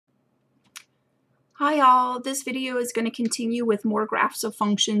Hi all, this video is going to continue with more graphs of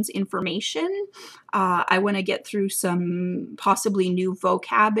functions information. I want to get through some possibly new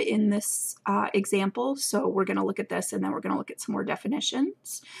vocab in this example, so we're going to look at this and then we're going to look at some more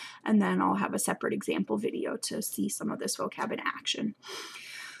definitions, and then I'll have a separate example video to see some of this vocab in action.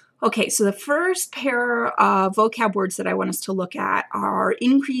 Okay, so the first pair of vocab words that I want us to look at are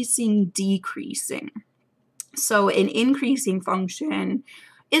increasing, decreasing. So an increasing function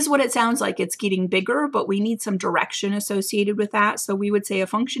is what it sounds like. It's getting bigger, but we need some direction associated with that. So we would say a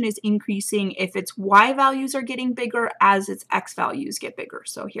function is increasing if its y values are getting bigger as its x values get bigger.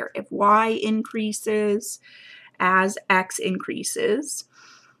 So here, if y increases as x increases,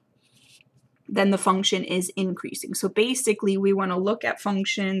 then the function is increasing. So basically, we want to look at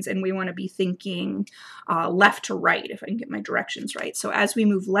functions and we want to be thinking left to right, if I can get my directions right. So as we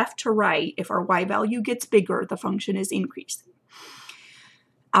move left to right, if our y value gets bigger, the function is increasing.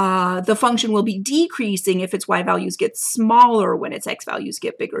 The function will be decreasing if its y values get smaller when its x values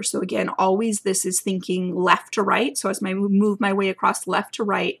get bigger. So again, always this is thinking left to right. So as I move my way across left to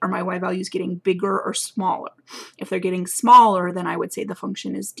right, are my y values getting bigger or smaller? If they're getting smaller, then I would say the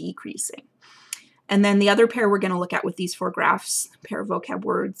function is decreasing. And then the other pair we're going to look at with these four graphs, pair of vocab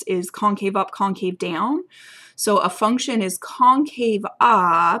words, is concave up, concave down. So a function is concave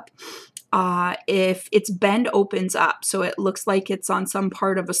up if its bend opens up, so it looks like it's on some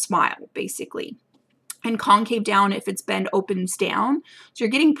part of a smile, basically. And concave down if its bend opens down. So you're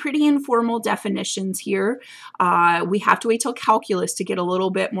getting pretty informal definitions here. We have to wait till calculus to get a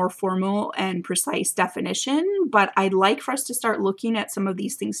little bit more formal and precise definition, but I'd like for us to start looking at some of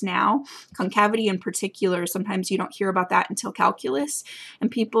these things now. Concavity in particular, sometimes you don't hear about that until calculus,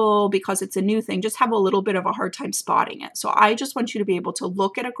 and people, because it's a new thing, just have a little bit of a hard time spotting it. So I just want you to be able to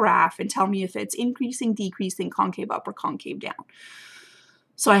look at a graph and tell me if it's increasing, decreasing, concave up, or concave down.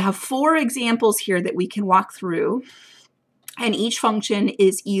 So I have four examples here that we can walk through, and each function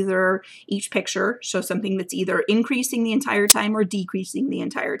is either, each picture shows something that's either increasing the entire time or decreasing the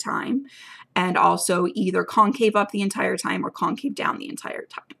entire time, and also either concave up the entire time or concave down the entire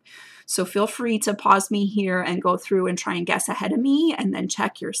time. So feel free to pause me here and go through and try and guess ahead of me and then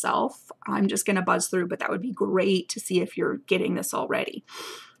check yourself. I'm just going to buzz through, but that would be great to see if you're getting this already.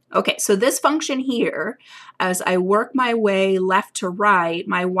 Okay, so this function here, as I work my way left to right,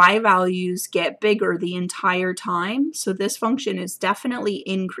 my y values get bigger the entire time. So this function is definitely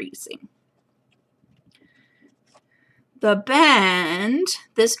increasing. The bend,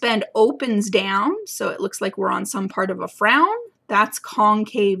 this bend opens down, so it looks like we're on some part of a frown. That's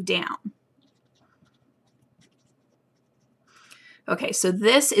concave down. Okay, so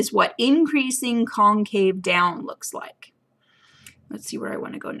this is what increasing concave down looks like. Let's see where I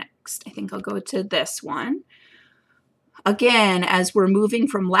want to go next. I think I'll go to this one. Again, as we're moving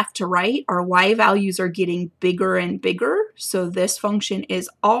from left to right, our y values are getting bigger and bigger. So this function is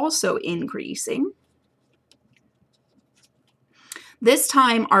also increasing. This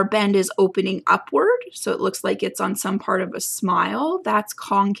time our bend is opening upward. So it looks like it's on some part of a smile. That's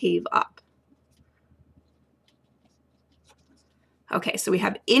concave up. Okay, so we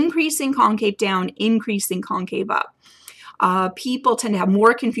have increasing concave down, increasing concave up. People tend to have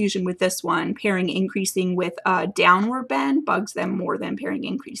more confusion with this one. Pairing increasing with a downward bend bugs them more than pairing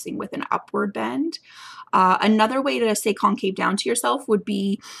increasing with an upward bend. Another way to say concave down to yourself would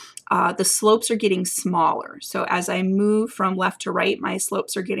be the slopes are getting smaller. So as I move from left to right, my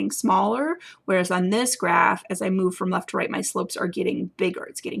slopes are getting smaller, whereas on this graph, as I move from left to right, my slopes are getting bigger.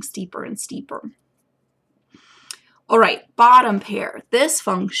 It's getting steeper and steeper. All right, bottom pair. This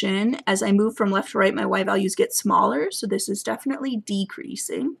function, as I move from left to right, my y values get smaller, so this is definitely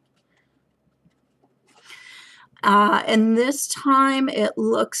decreasing. And this time it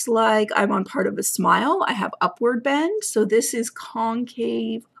looks like I'm on part of a smile. I have upward bend, so this is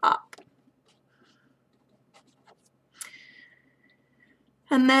concave up.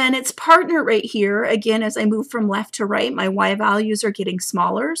 And then its partner right here, again, as I move from left to right, my y values are getting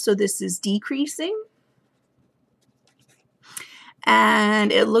smaller, so this is decreasing.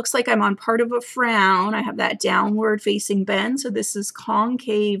 And it looks like I'm on part of a frown. I have that downward facing bend, so this is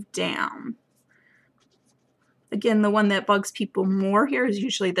concave down. Again, the one that bugs people more here is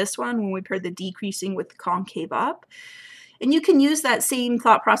usually this one when we pair the decreasing with the concave up. And you can use that same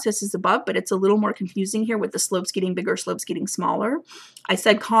thought process as above, but it's a little more confusing here with the slopes getting bigger, slopes getting smaller. I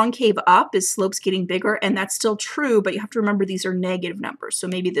said concave up is slopes getting bigger, and that's still true, but you have to remember these are negative numbers. So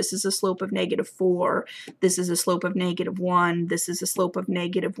maybe this is a slope of -4, this is a slope of -1, this is a slope of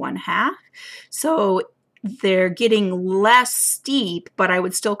 -1/2. So they're getting less steep, but I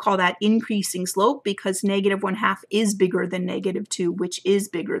would still call that increasing slope because -1/2 is bigger than -2, which is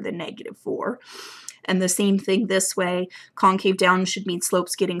bigger than -4. And the same thing this way, concave down should mean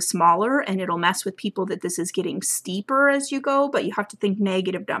slopes getting smaller, and it'll mess with people that this is getting steeper as you go, but you have to think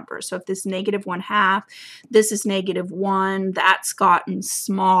negative numbers. So if this is negative 1/2, this is negative 1, that's gotten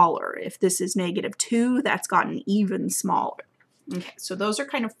smaller. If this is negative 2, that's gotten even smaller. Okay, so those are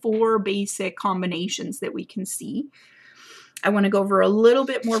kind of 4 basic combinations that we can see. I want to go over a little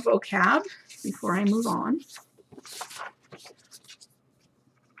bit more vocab before I move on.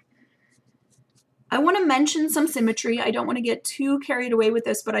 I want to mention some symmetry. I don't want to get too carried away with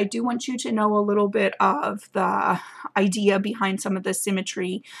this, but I do want you to know a little bit of the idea behind some of the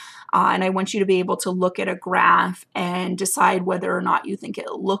symmetry. And I want you to be able to look at a graph and decide whether or not you think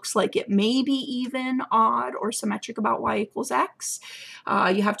it looks like it may be even, odd, or symmetric about y equals x.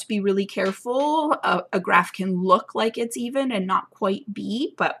 You have to be really careful. A graph can look like it's even and not quite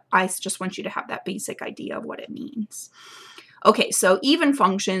be, but I just want you to have that basic idea of what it means. Okay, so even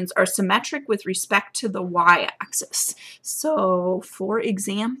functions are symmetric with respect to the y-axis. So for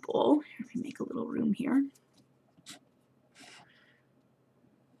example, let me make a little room here.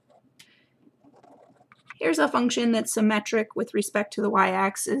 Here's a function that's symmetric with respect to the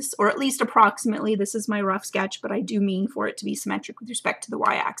y-axis, or at least approximately. This is my rough sketch, but I do mean for it to be symmetric with respect to the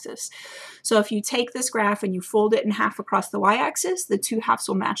y-axis. So if you take this graph and you fold it in half across the y-axis, the two halves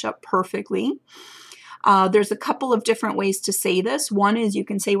will match up perfectly. There's a couple of different ways to say this. One is you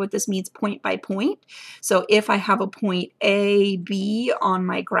can say what this means point by point. So if I have a point A, B on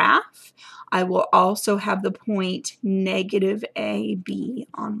my graph, I will also have the point negative A, B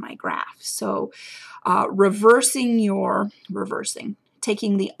on my graph. So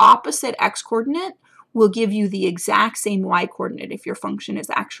taking the opposite x coordinate will give you the exact same y coordinate if your function is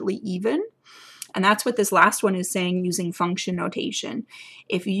actually even. And that's what this last one is saying using function notation.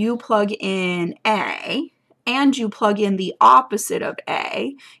 If you plug in A and you plug in the opposite of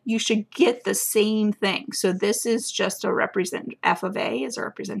A, you should get the same thing. So this is just f of A is a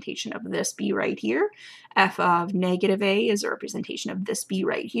representation of this B right here. F of negative A is a representation of this B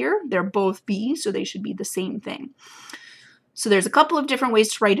right here. They're both B, so they should be the same thing. So there's a couple of different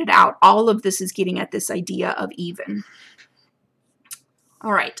ways to write it out. All of this is getting at this idea of even.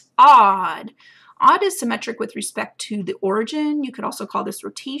 All right, odd. Odd is symmetric with respect to the origin. You could also call this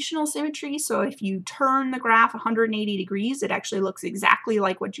rotational symmetry. So if you turn the graph 180 degrees, it actually looks exactly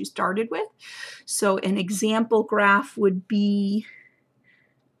like what you started with. So an example graph would be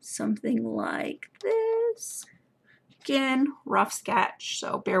something like this. Again, rough sketch,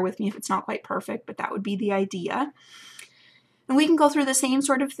 so bear with me if it's not quite perfect, but that would be the idea. And we can go through the same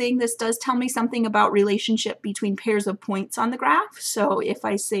sort of thing. This does tell me something about relationship between pairs of points on the graph. So if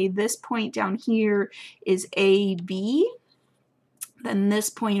I say this point down here is AB, then this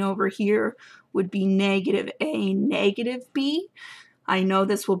point over here would be negative A, negative B. I know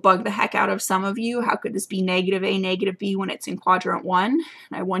this will bug the heck out of some of you. How could this be negative A, negative B when it's in quadrant 1? And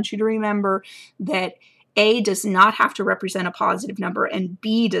I want you to remember that A does not have to represent a positive number and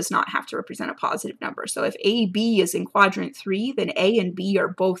B does not have to represent a positive number. So if AB is in quadrant 3, then A and B are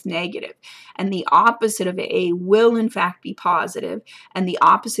both negative. And the opposite of A will in fact be positive, and the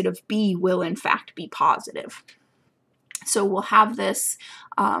opposite of B will in fact be positive. So we'll have this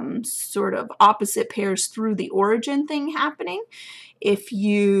sort of opposite pairs through the origin thing happening.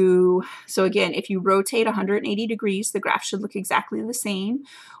 So again, if you rotate 180 degrees, the graph should look exactly the same.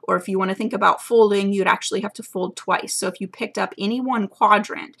 Or if you want to think about folding, you'd actually have to fold twice. So if you picked up any one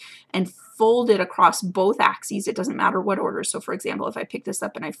quadrant and fold it across both axes, it doesn't matter what order. So for example, if I pick this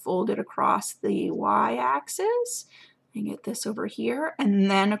up and I fold it across the y-axis, I get this over here,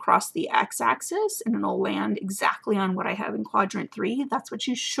 and then across the x-axis, and it'll land exactly on what I have in quadrant 3. That's what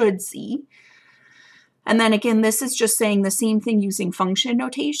you should see. And then again, this is just saying the same thing using function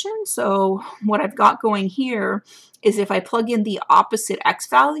notation. So what I've got going here is if I plug in the opposite x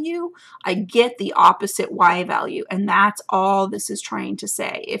value, I get the opposite y value. And that's all this is trying to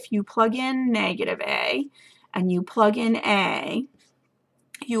say. If you plug in negative A and you plug in A,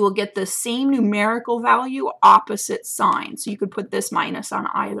 you will get the same numerical value, opposite sign. So you could put this minus on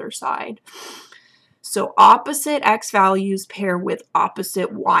either side. So opposite x values pair with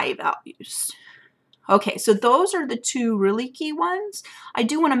opposite y values. Okay, so those are the two really key ones. I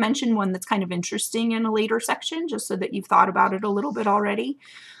do want to mention one that's kind of interesting in a later section, just so that you've thought about it a little bit already.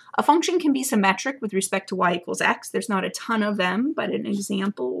 A function can be symmetric with respect to y equals x. There's not a ton of them, but an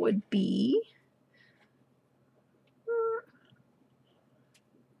example would be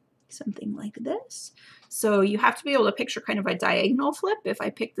something like this. So you have to be able to picture kind of a diagonal flip. If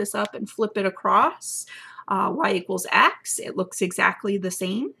I pick this up and flip it across y equals x, it looks exactly the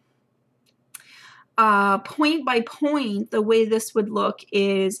same. point by point, the way this would look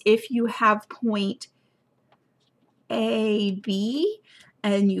is if you have point A, B,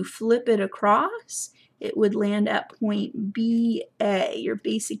 and you flip it across, it would land at point B, A. You're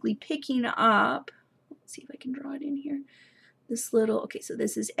basically picking up, let's see if I can draw it in here, this little, okay, so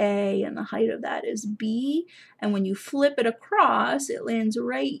this is A, and the height of that is B, and when you flip it across, it lands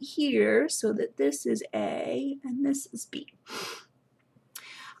right here, so that this is A, and this is B.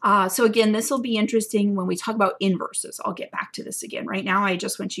 So again, this will be interesting when we talk about inverses. I'll get back to this again. Right now, I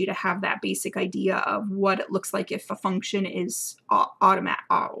just want you to have that basic idea of what it looks like if a function is automatic.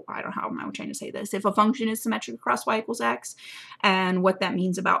 Oh, I don't know how I'm trying to say this. If a function is symmetric across y equals x, and what that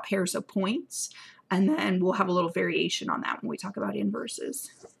means about pairs of points. And then we'll have a little variation on that when we talk about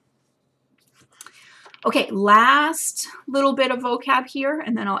inverses. Okay, last little bit of vocab here,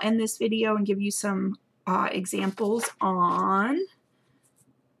 and then I'll end this video and give you some examples on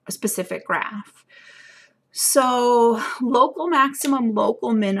a specific graph. So local maximum,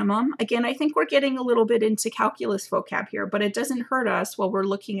 local minimum. Again, I think we're getting a little bit into calculus vocab here, but it doesn't hurt us while we're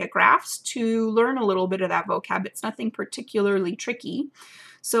looking at graphs to learn a little bit of that vocab. It's nothing particularly tricky.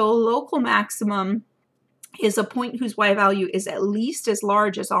 So local maximum is a point whose y value is at least as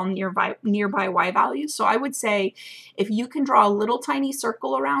large as all nearby y values. So I would say if you can draw a little tiny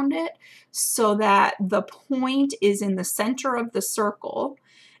circle around it so that the point is in the center of the circle,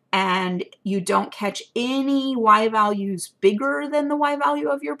 and you don't catch any y values bigger than the y value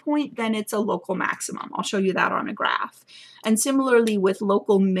of your point, then it's a local maximum. I'll show you that on a graph. And similarly with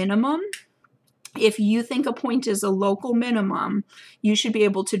local minimum, if you think a point is a local minimum, you should be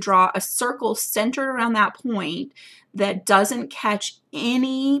able to draw a circle centered around that point that doesn't catch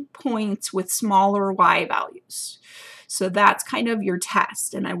any points with smaller y values. So that's kind of your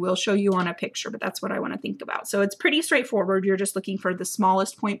test, and I will show you on a picture, but that's what I want to think about. So it's pretty straightforward. You're just looking for the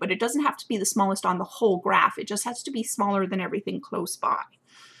smallest point, but it doesn't have to be the smallest on the whole graph. It just has to be smaller than everything close by.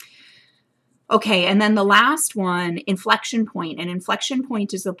 Okay, and then the last one, inflection point. An inflection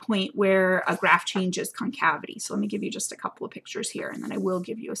point is a point where a graph changes concavity. So let me give you just a couple of pictures here, and then I will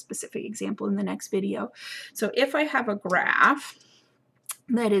give you a specific example in the next video. So if I have a graph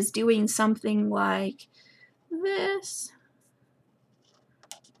that is doing something like this,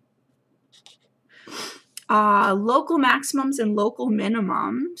 local maximums and local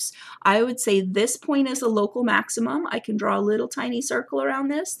minimums, I would say this point is a local maximum. I can draw a little tiny circle around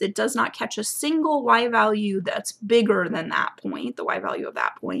this that does not catch a single y value that's bigger than that point, the y value of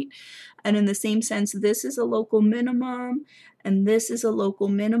that point. And in the same sense, this is a local minimum, and this is a local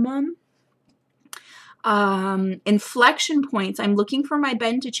minimum. Inflection points, I'm looking for my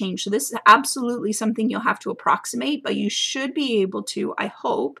bend to change. So this is absolutely something you'll have to approximate, but you should be able to, I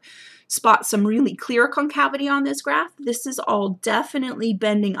hope, spot some really clear concavity on this graph. This is all definitely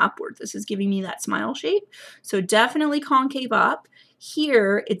bending upward. This is giving me that smile shape. So definitely concave up.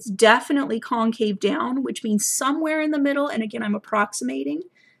 Here, it's definitely concave down, which means somewhere in the middle, and again, I'm approximating,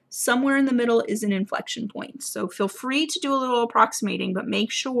 somewhere in the middle is an inflection point. So feel free to do a little approximating, but make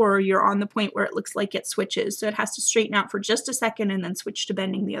sure you're on the point where it looks like it switches. So it has to straighten out for just a second and then switch to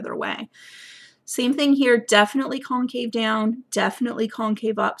bending the other way. Same thing here, definitely concave down, definitely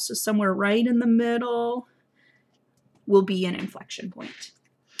concave up. So somewhere right in the middle will be an inflection point.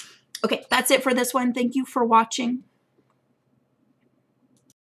 Okay, that's it for this one. Thank you for watching.